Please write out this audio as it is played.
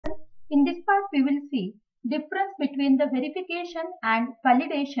In this part, we will see difference between the verification and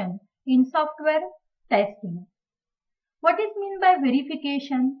validation in software testing. What is meant by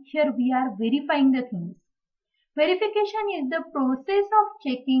verification? Here we are verifying the things. Verification is the process of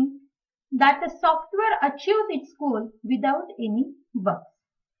checking that the software achieves its goal without any bugs.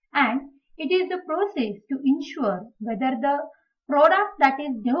 And it is the process to ensure whether the product that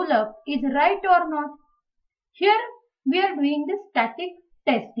is developed is right or not. Here we are doing the static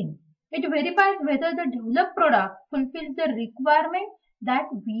testing. It verifies whether the developed product fulfills the requirement that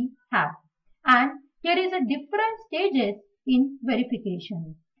we have. And here is a different stages in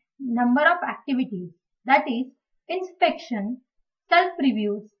verification. Number of activities, that is inspection,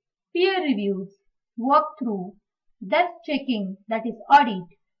 self-reviews, peer reviews, walkthrough, desk checking, that is audit,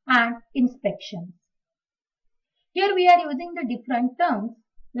 and inspections. Here we are using the different terms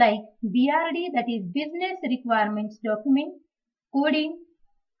like BRD, that is business requirements document, coding,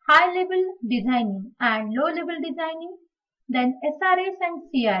 high level designing and low level designing, then SRS and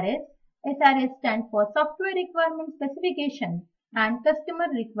CRS. SRS stands for software requirement specification and customer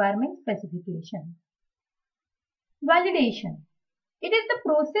requirement specification. Validation. It is the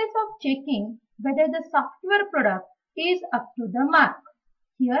process of checking whether the software product is up to the mark.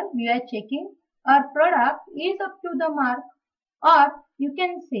 Here we are checking our product is up to the mark, or you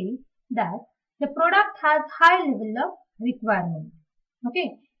can say that the product has high level of requirement.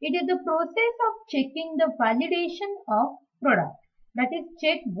 Okay, it is the process of checking the validation of product. That is,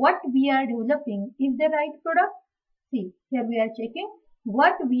 check what we are developing is the right product. See, here we are checking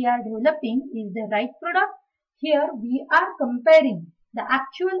what we are developing is the right product. Here we are comparing the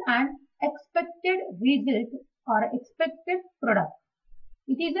actual and expected result or expected product.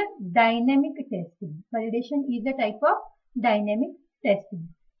 It is a dynamic testing. Validation is a type of dynamic testing.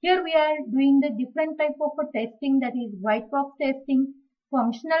 Here we are doing the different type of a testing, that is white box testing,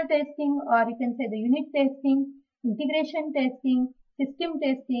 functional testing, or you can say the unit testing, integration testing, system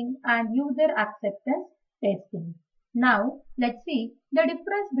testing, and user acceptance testing. Now let's see the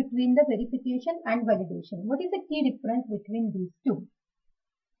difference between the verification and validation. What is the key difference between these two?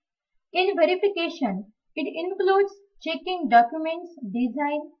 In verification, it includes checking documents,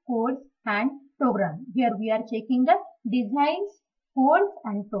 design, codes, and program. Here we are checking the designs, codes,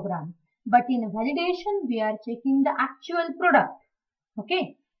 and program. But in validation, we are checking the actual product.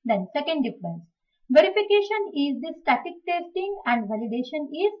 Okay. Then second difference. Verification is the static testing and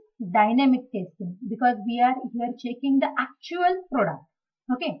validation is dynamic testing, because we are here checking the actual product.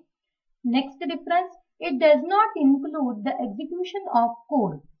 Okay. Next difference. It does not include the execution of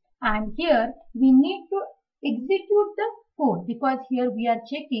code. And here we need to execute the code, because here we are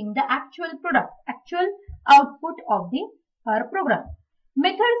checking the actual product, actual output of our program.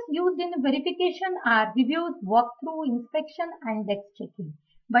 Methods used in verification are reviews, walkthrough, inspection, and desk checking.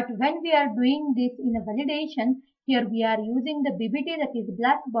 But when we are doing this in a validation, here we are using the BBT, that is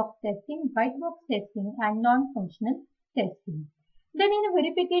black box testing, white box testing, and non-functional testing. Then in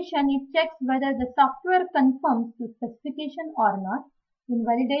verification, it checks whether the software conforms to specification or not. In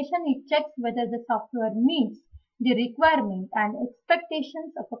validation, it checks whether the software meets the requirement and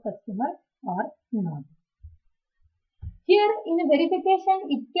expectations of a customer or not. Here in verification,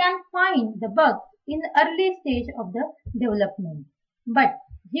 it can find the bugs in the early stage of the development. But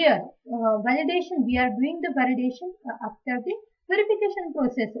here, validation, we are doing the validation after the verification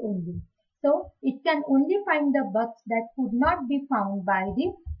process only. So, it can only find the bugs that could not be found by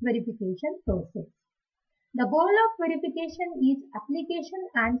the verification process. The goal of verification is application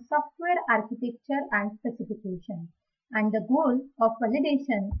and software architecture and specification, and the goal of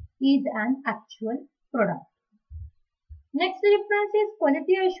validation is an actual product. Next difference is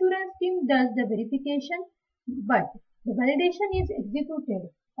quality assurance team does the verification, but the validation is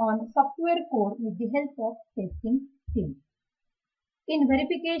executed on software code with the help of testing team. In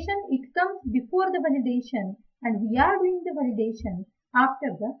verification, it comes before the validation, and we are doing the validation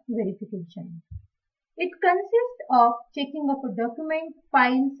after the verification. It consists of checking of a document,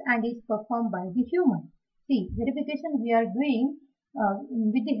 files, and is performed by the human. See, verification we are doing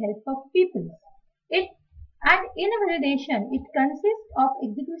with the help of people. And in validation, it consists of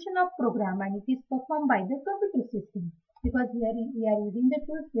execution of program, and it is performed by the computer system. Because we are using the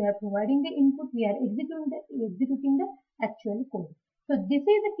tools, we are providing the input, we are executing the actual code. So this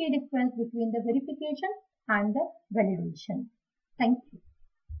is the key difference between the verification and the validation. Thank you.